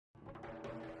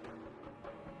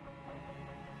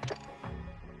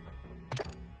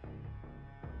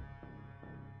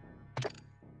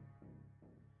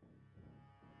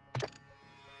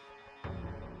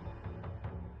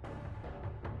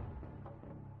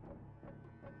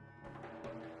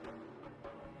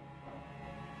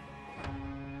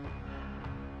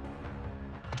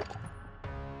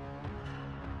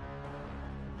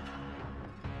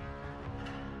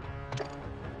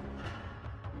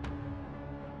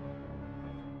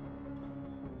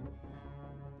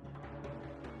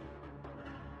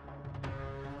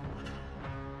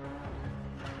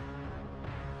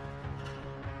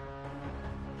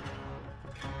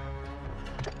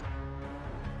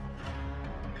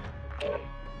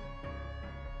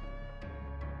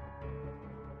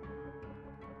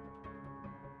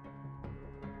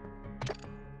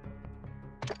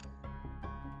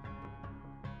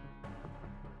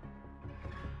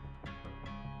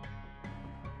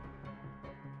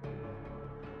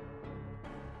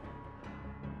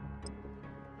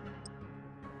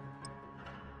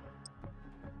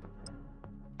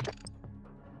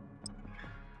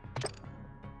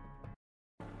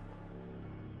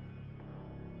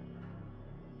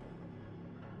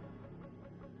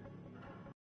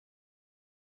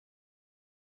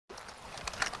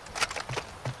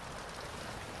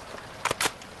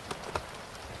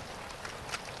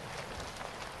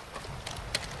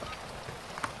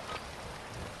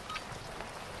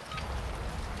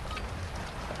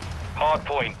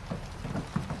Hardpoint.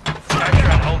 Capture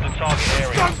and hold the target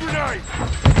area. Stun grenade!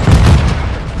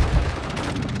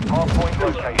 Hardpoint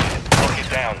location. Lock it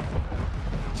down.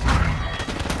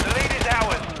 The lead is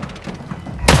ours.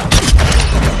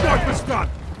 Sniper stun!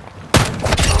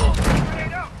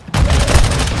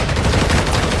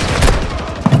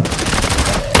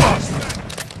 Bust!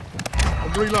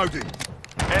 I'm reloading.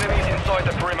 Enemies inside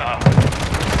the perimeter.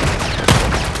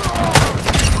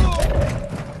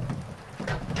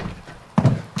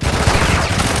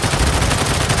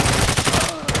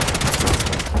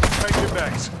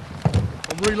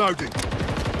 I'm reloading.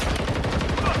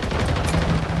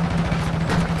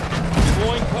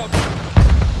 Deploying cover.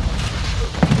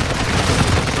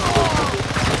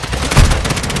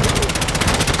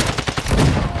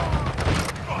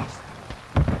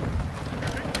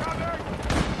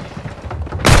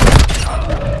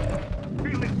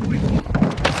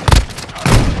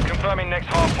 Confirming next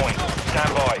hardpoint.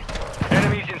 Stand by.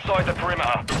 Enemies inside the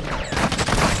perimeter.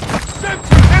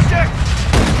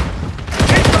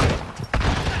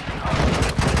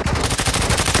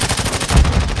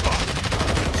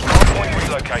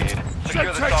 Located.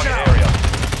 Secure the target area.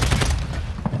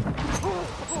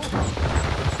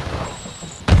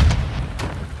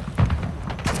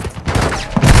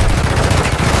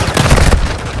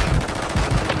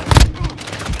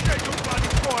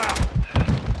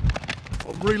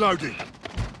 I'm reloading.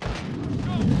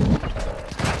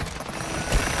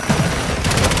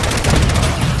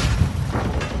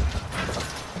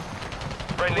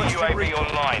 Friendly UAV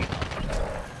online.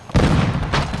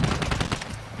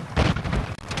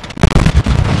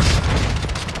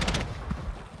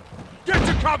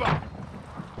 Cover!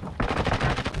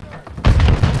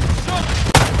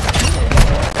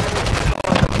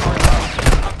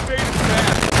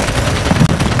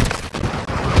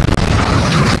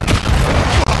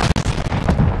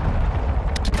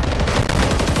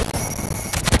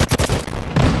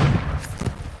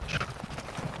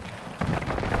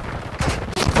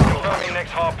 Confirming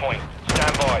next hardpoint.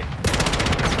 Stand by.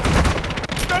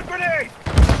 Stun grenade!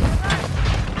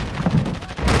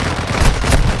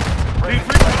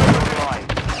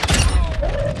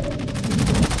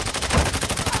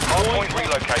 Hardpoint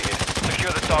relocated.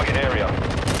 Secure the target area.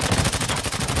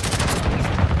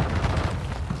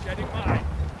 Getting mine.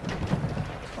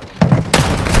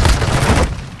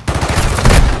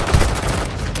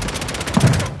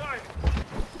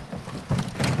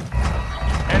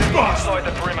 Enemy inside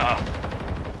the perimeter.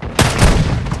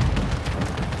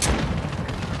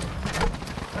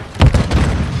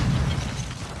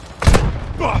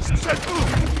 Bust!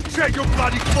 Check your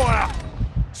bloody fire!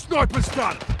 Sniper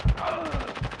stun!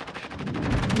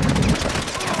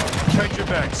 Change your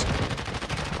backs.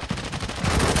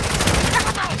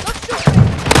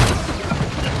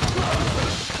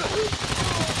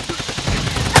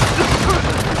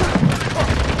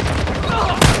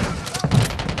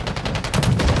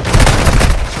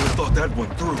 Should've thought that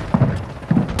went through.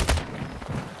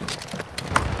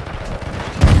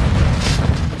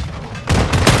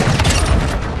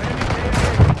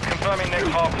 Confirming next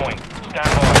hardpoint.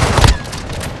 Stand by.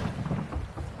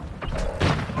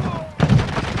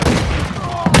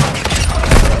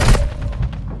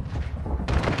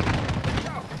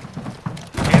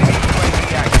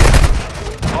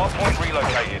 Hardpoint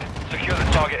relocated. Secure the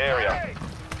target area.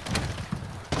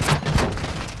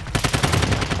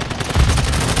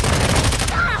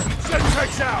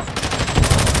 Semtex out!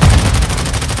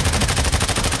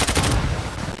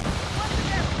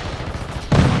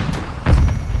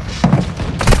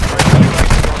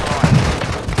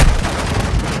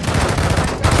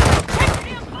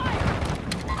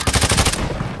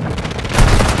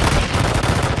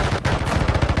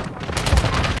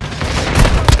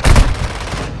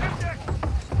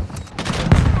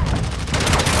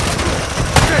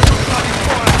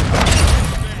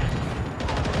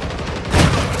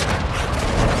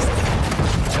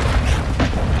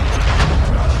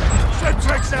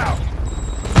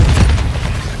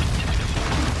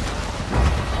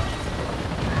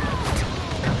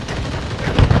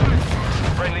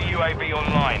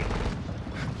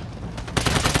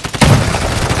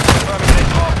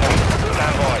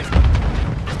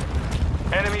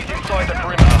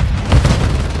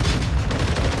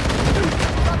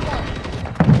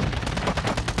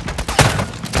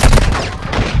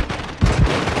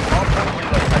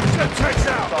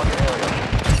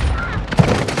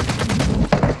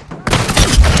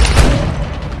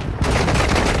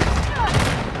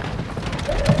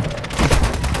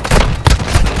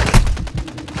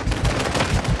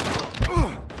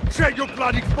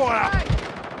 fire!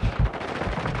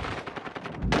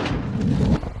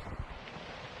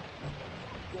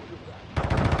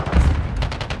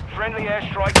 Friendly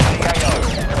airstrike to the AO.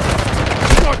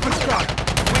 Sniper's gun!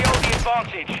 We hold the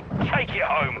advantage. Take it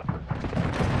home.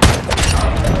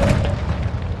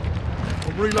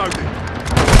 I'm reloading.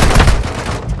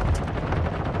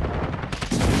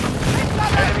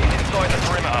 Enemies inside the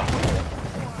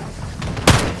perimeter.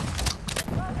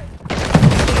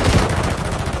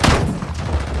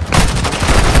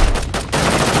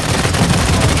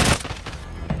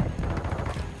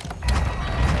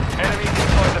 Enemies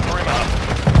inside the perimeter.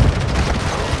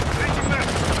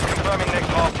 Confirming next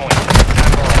hardpoint.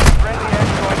 Stand by. Friendly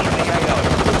airstrike in the AO.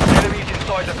 Enemies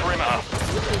inside the perimeter.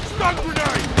 Stun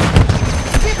grenade!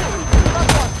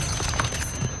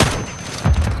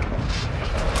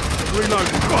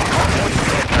 Reloading. Hardpoint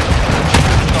located.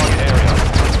 Target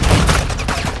area.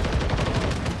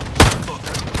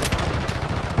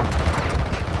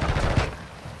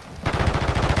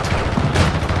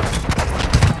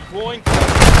 Deploying.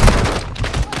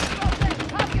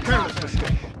 Carelessness.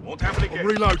 Won't happen I'm again.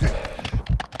 reloading.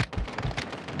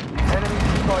 Enemies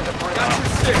inside the perimeter. Got your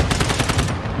six.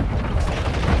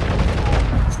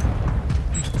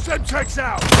 Semtex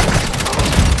out!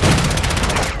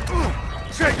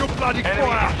 Check your bloody Enemies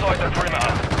fire! inside the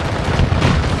perimeter.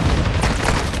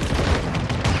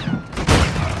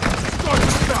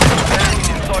 Sniper's gun! Enemies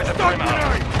inside the Stun perimeter.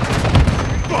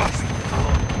 grenade! Bust!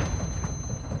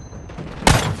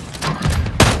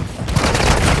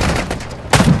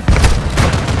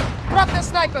 Drop the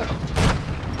sniper!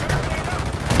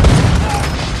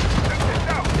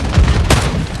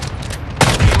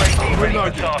 UAV ready for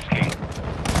Reloading. tasking.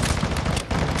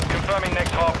 Confirming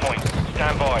next hardpoint.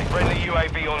 Stand by. Friendly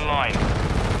UAV online.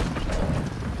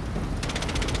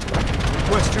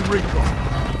 Western recon.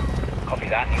 Copy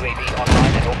that. UAV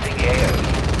online and orbiting the AO.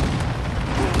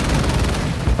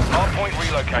 Hardpoint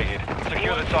relocated.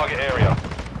 Secure the target area.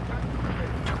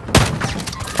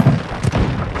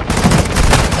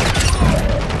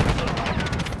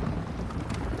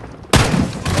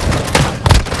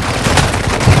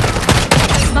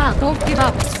 Smart, don't give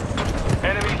up.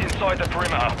 Enemies inside the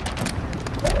perimeter.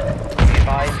 Be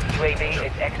advised, UAV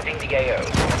is exiting the AO.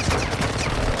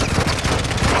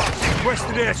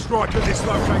 Western airstrike at this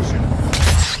location.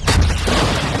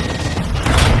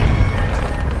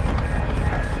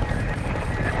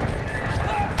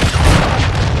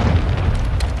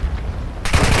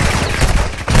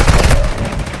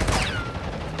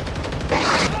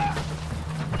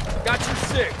 Got your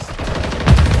six.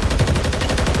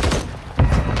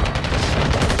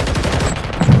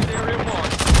 Area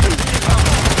marked.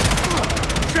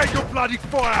 Check your bloody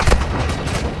fire!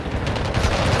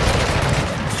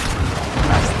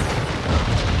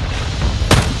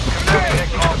 Confirming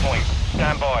next hardpoint.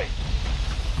 Stand by.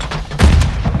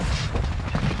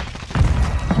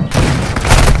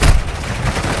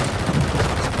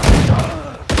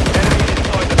 Enemies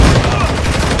inside the perimeter.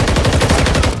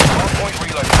 Hardpoint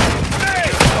relocated.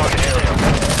 Secure the target area.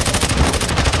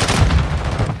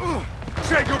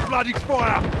 Check your bloody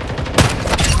fire!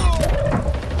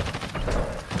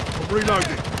 I'm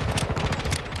reloading.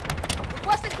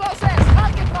 Requesting close air,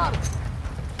 target marked.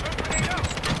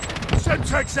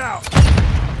 Semtex out!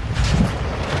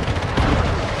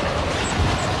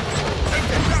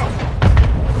 Semtex out!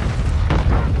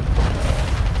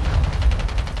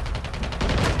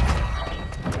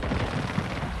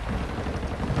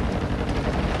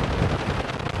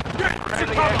 Get to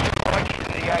Friendly cover! airstrike in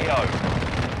the AO.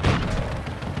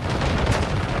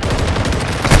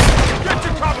 Get to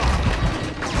cover!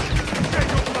 Check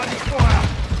your bloody fire!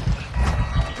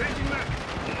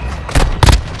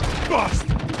 Bust!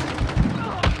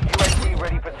 UAV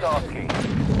ready for tasking.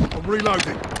 I'm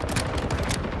reloading.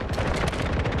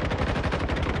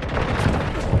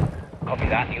 Copy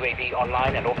that. UAV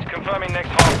online and orbiting. Confirming next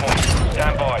hardpoint.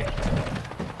 Stand by.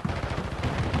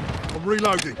 I'm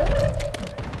reloading.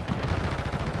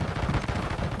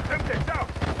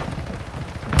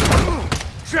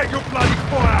 Check your bloody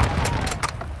fire!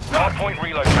 Hardpoint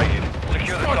relocated.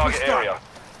 Secure the target area.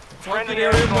 Friendly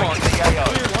Target area airstrike marked. in the AO.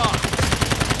 Cleared hot.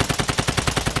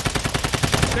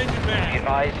 Changing Be man.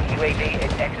 advised, UAV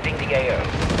is exiting the AO.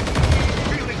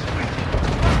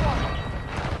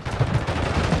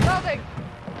 Loading!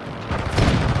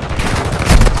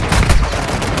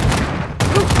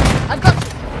 I've got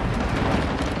you!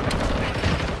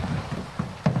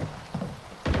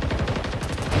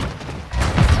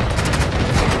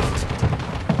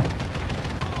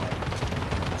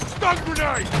 Stun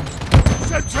grenade!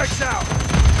 Semtex out!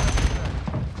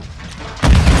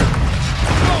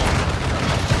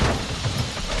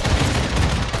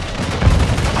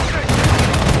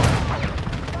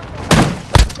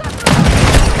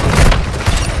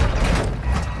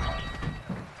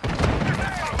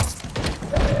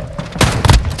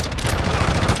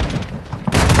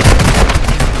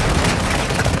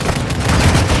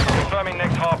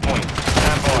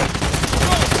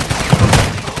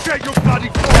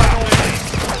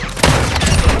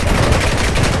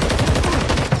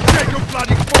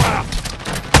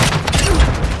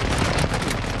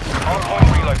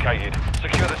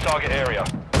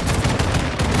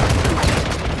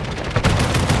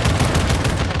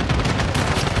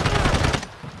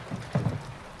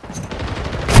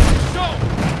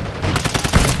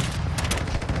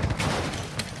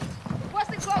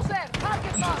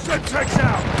 Semtex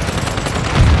out!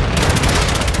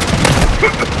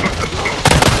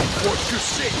 Watch your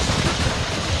six!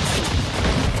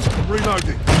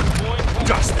 Reloading.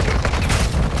 Dust!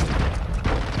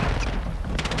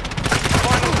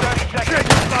 Final 30 Check seconds.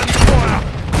 your bloody fire!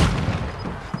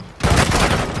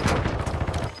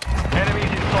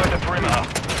 Enemies inside the perimeter.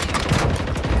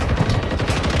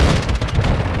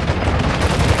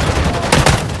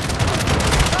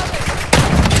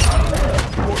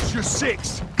 Watch your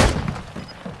six!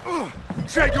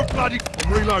 Check your bloody...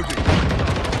 I'm reloading.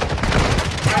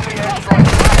 Friendly airstrike in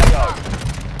the AO.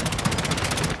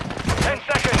 10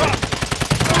 seconds.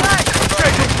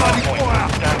 Check your bloody fire!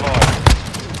 Stand by.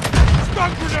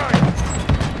 Stun grenade!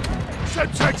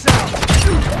 Semtex out!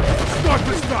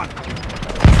 Sniper's done!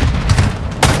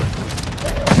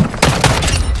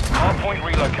 Hardpoint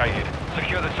relocated.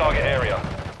 Secure the target area.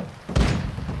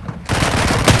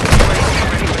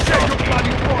 Check your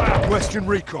bloody fire! Western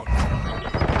recon.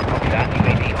 Copy that.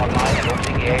 UAV online and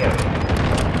orbiting the AO.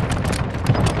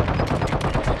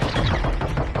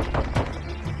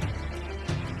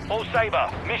 All Sabre,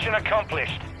 mission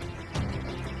accomplished.